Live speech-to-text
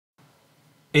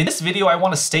In this video, I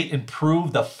want to state and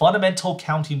prove the fundamental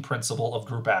counting principle of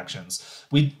group actions.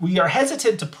 We are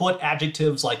hesitant to put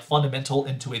adjectives like fundamental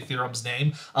into a theorem's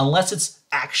name unless it's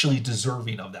actually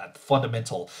deserving of that,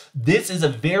 fundamental. This is a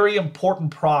very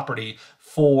important property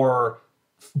for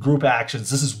group actions.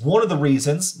 This is one of the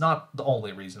reasons, not the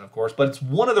only reason, of course, but it's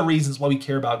one of the reasons why we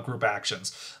care about group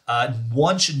actions.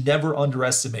 One should never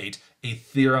underestimate a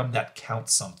theorem that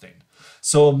counts something.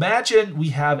 So imagine we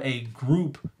have a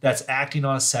group that's acting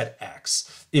on a set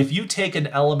X. If you take an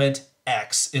element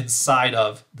X inside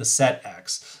of the set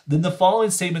X, then the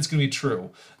following statement is going to be true.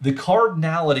 The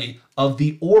cardinality of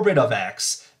the orbit of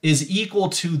X is equal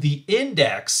to the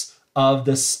index of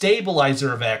the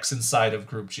stabilizer of X inside of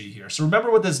group G here. So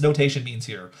remember what this notation means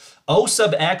here. O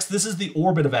sub X, this is the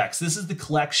orbit of X. This is the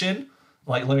collection.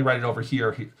 Like, let me write it over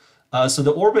here. So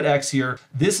the orbit X here,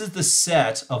 this is the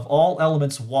set of all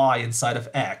elements Y inside of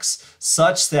X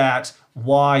such that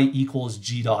Y equals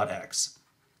G dot X.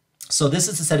 So this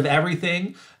is the set of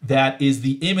everything that is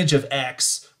the image of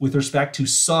X with respect to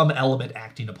some element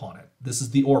acting upon it. This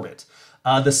is the orbit.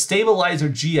 The stabilizer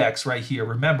GX right here,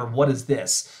 remember, what is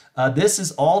this? This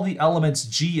is all the elements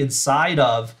G inside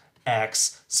of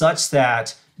X such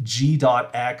that G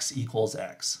dot X equals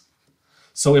X.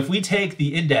 So if we take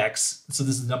the index, so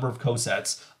this is the number of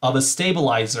cosets, of a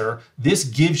stabilizer, this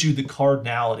gives you the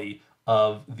cardinality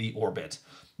of the orbit.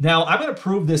 Now, I'm going to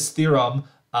prove this theorem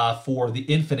for the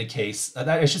infinite case.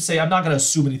 I should say I'm not going to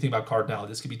assume anything about cardinality.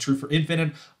 This can be true for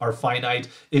infinite or finite.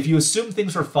 If you assume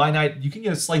things are finite, you can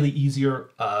get a slightly easier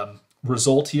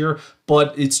result here,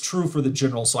 but it's true for the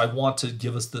general, so I want to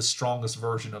give us the strongest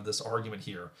version of this argument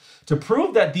here. To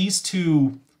prove that these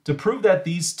two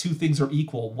things are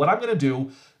equal, what I'm going to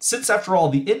do, since after all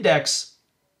the index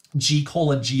G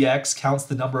colon GX counts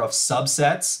the number of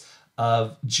subsets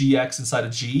of GX inside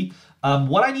of G,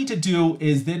 what I need to do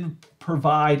is then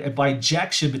provide a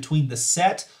bijection between the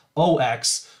set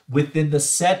OX within the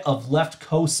set of left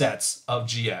cosets of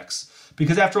GX.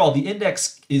 Because after all, the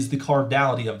index is the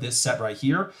cardinality of this set right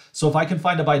here. So if I can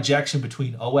find a bijection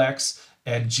between OX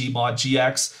and G mod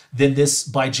GX, then this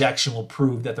bijection will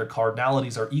prove that their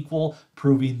cardinalities are equal,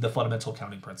 proving the fundamental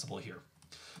counting principle here.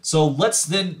 So let's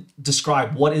then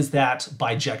describe what is that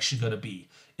bijection going to be.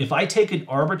 If I take an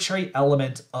arbitrary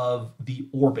element of the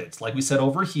orbit, like we said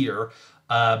over here,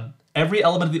 every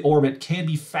element of the orbit can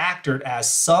be factored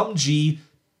as some G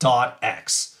dot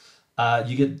X.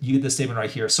 You get this statement right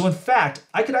here. So in fact,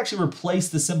 I could actually replace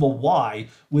the symbol Y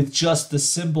with just the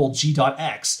symbol G dot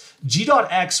X. G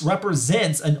dot X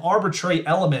represents an arbitrary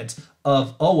element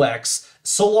of OX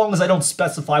so long as I don't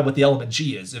specify what the element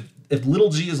G is. If little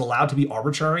g is allowed to be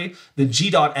arbitrary, then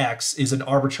G dot X is an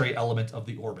arbitrary element of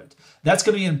the orbit. That's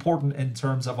going to be important in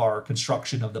terms of our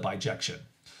construction of the bijection.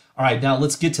 All right, now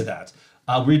let's get to that.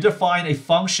 We define a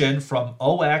function from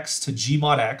OX to G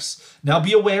mod X. Now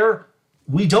be aware,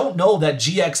 we don't know that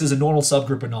GX is a normal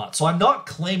subgroup or not. So I'm not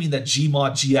claiming that G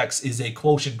mod GX is a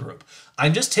quotient group.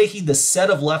 I'm just taking the set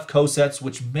of left cosets,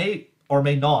 which may or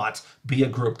may not be a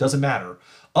group, doesn't matter.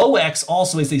 OX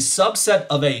also is a subset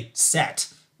of a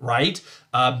set, right?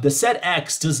 The set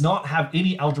X does not have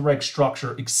any algebraic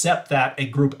structure except that a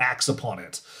group acts upon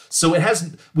it. So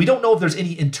we don't know if there's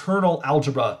any internal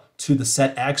algebra to the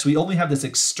set X. We only have this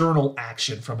external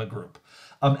action from a group.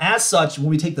 As such, when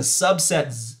we take the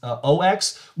subset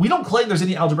OX, we don't claim there's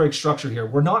any algebraic structure here.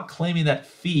 We're not claiming that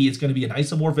phi is going to be an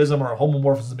isomorphism or a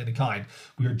homomorphism of any kind.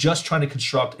 We are just trying to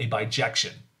construct a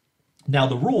bijection. Now,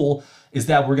 the rule is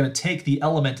that we're going to take the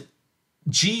element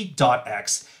G dot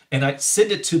X and I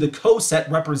send it to the coset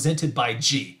represented by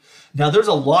G. Now, there's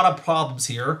a lot of problems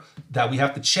here that we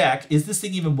have to check. Is this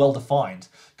thing even well defined?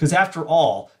 Because after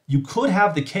all, you could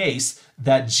have the case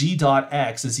that G dot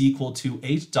X is equal to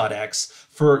H dot X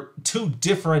for two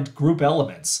different group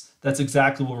elements. That's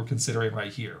exactly what we're considering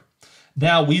right here.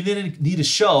 Now, we then need to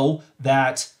show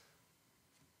that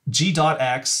G dot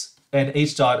X and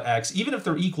H dot X, even if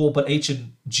they're equal, but H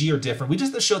and G are different, we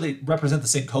just have to show they represent the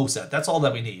same coset. That's all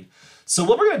that we need. So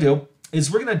what we're going to do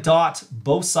is we're going to dot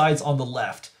both sides on the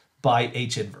left by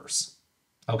H inverse.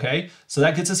 Okay, so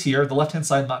that gets us here. The left-hand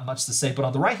side, not much the same, but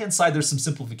on the right-hand side, there's some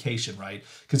simplification, right?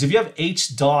 Because if you have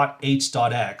H dot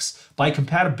X, by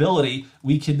compatibility,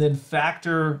 we can then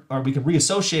factor, or we can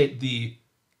reassociate the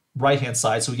right-hand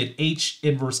side. So we get H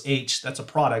inverse H, that's a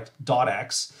product, dot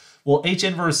X. Well, H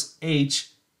inverse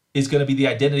H is going to be the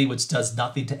identity which does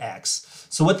nothing to X.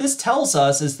 So what this tells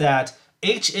us is that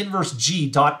H inverse G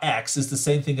dot X is the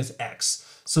same thing as X.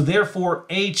 So therefore,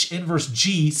 H inverse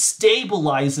G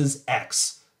stabilizes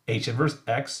X. H inverse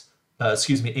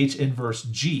H inverse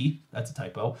G, that's a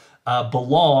typo,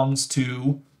 belongs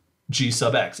to G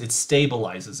sub x. It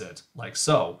stabilizes it, like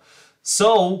so.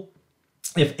 So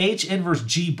if H inverse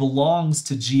G belongs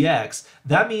to Gx,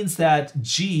 that means that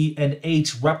G and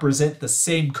H represent the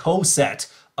same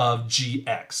coset of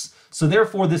Gx. So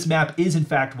therefore, this map is in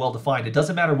fact well-defined. It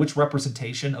doesn't matter which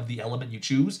representation of the element you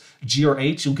choose, G or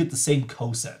H, you'll get the same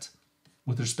coset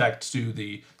with respect to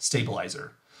the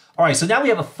stabilizer. All right, so now we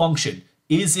have a function.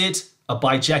 Is it a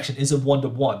bijection? Is it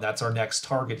one-to-one? That's our next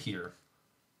target here.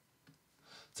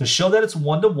 To show that it's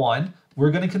one-to-one,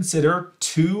 we're going to consider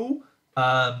two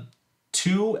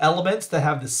elements that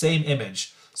have the same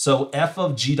image. So f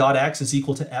of g dot x is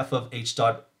equal to f of h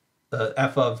dot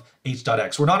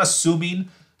x. We're not assuming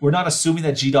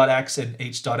that g dot x and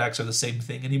h dot x are the same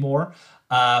thing anymore,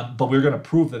 but we're going to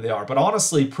prove that they are. But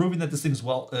honestly, proving that this thing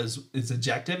is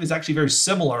injective is actually very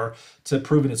similar to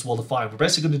proving it's well defined. We're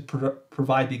basically going to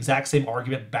provide the exact same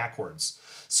argument backwards.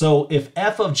 So if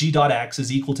f of g dot x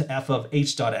is equal to f of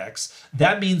h dot x,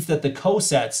 that means that the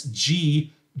cosets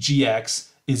g gx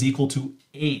is equal to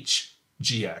h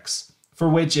gx, for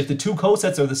which if the two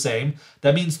cosets are the same,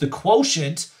 that means the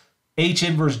quotient h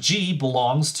inverse g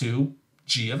belongs to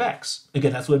g of x.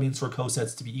 Again, that's what it means for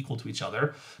cosets to be equal to each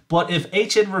other. But if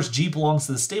h inverse g belongs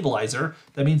to the stabilizer,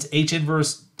 that means h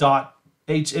inverse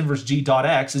g dot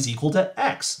x is equal to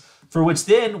x, for which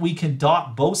then we can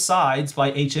dot both sides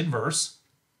by h inverse.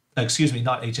 Excuse me,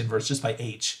 not h inverse, just by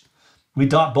h. We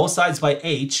dot both sides by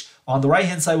h. On the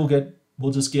right-hand side,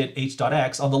 we'll just get h dot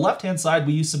x. On the left-hand side,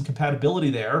 we use some compatibility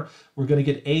there. We're going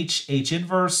to get h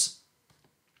inverse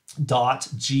dot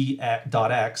g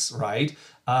dot x, right?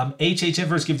 H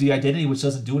inverse gives the identity, which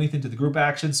doesn't do anything to the group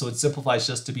action, so it simplifies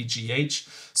just to be gh.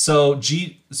 So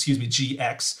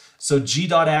gx. So g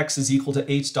dot x is equal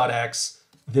to h dot x.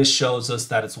 This shows us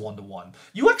that it's one-to-one.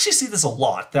 You actually see this a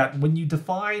lot, that when you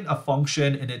define a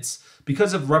function and it's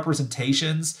because of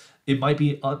representations, it might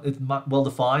be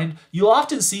well-defined. You'll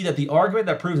often see that the argument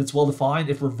that proves it's well-defined,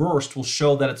 if reversed, will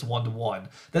show that it's one-to-one.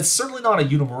 That's certainly not a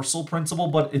universal principle,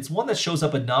 but it's one that shows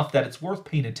up enough that it's worth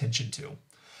paying attention to.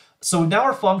 So now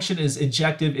our function is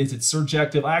injective. Is it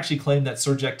surjective? I actually claim that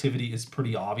surjectivity is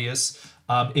pretty obvious.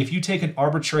 If you take an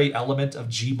arbitrary element of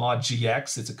g mod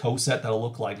gx, it's a coset that'll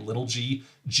look like little g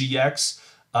gx.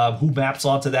 Who maps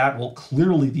onto that? Well,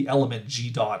 clearly the element g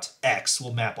dot x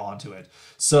will map onto it.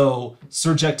 So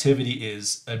surjectivity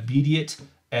is immediate,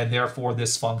 and therefore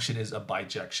this function is a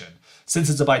bijection. Since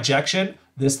it's a bijection,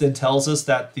 this then tells us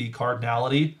that the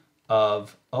cardinality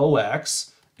of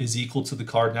ox is equal to the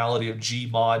cardinality of g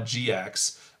mod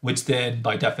gx, which then,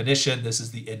 by definition, this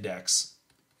is the index.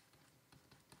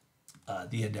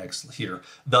 The index here,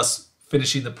 thus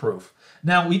finishing the proof.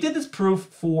 Now, we did this proof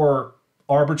for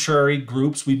arbitrary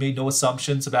groups. We made no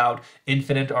assumptions about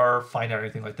infinite or finite or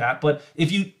anything like that. But if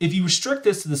you restrict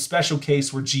this to the special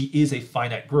case where G is a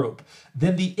finite group,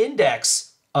 then the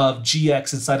index of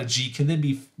Gx inside of G can then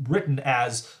be written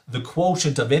as the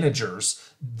quotient of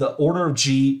integers, the order of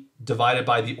G divided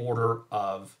by the order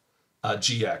of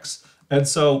Gx. And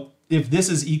so if this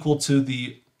is equal to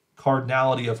the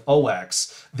cardinality of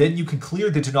ox, then you can clear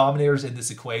the denominators in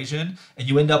this equation, and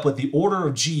you end up with the order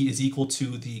of G is equal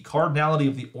to the cardinality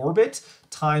of the orbit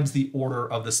times the order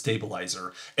of the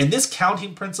stabilizer. And this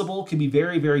counting principle can be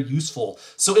very, very useful.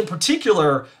 So in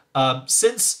particular,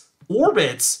 since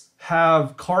orbits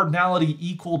have cardinality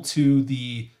equal to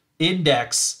the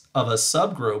index of a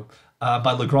subgroup,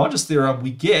 by Lagrange's theorem,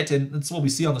 we get, and that's what we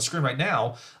see on the screen right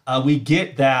now, we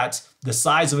get that the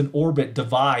size of an orbit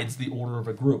divides the order of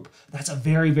a group. That's a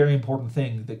very, very important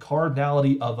thing. The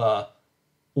cardinality of a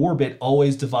orbit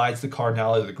always divides the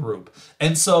cardinality of the group.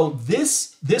 And so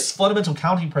this fundamental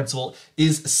counting principle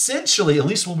is essentially, at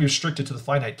least when we restrict it to the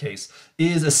finite case,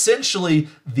 is essentially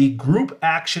the group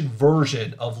action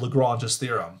version of Lagrange's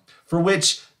theorem, for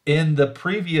which in the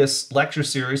previous lecture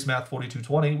series, Math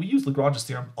 4220, we use Lagrange's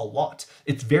theorem a lot.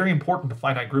 It's very important to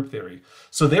finite group theory.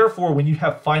 So therefore, when you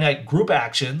have finite group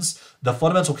actions, the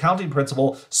fundamental counting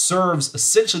principle serves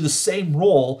essentially the same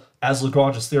role as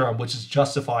Lagrange's theorem, which is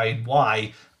justifying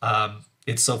why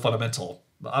it's so fundamental.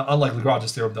 Unlike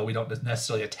Lagrange's theorem, though, we don't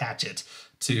necessarily attach it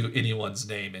to anyone's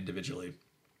name individually.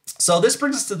 So this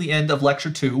brings us to the end of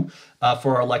lecture 2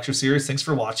 for our lecture series. Thanks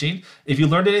for watching. If you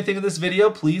learned anything in this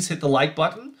video, please hit the like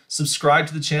button, subscribe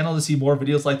to the channel to see more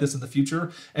videos like this in the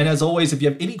future. And as always, if you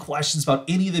have any questions about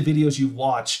any of the videos you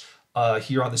watch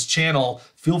here on this channel,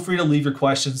 feel free to leave your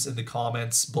questions in the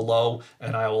comments below,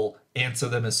 and I will answer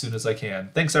them as soon as I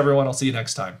can. Thanks, everyone. I'll see you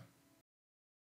next time.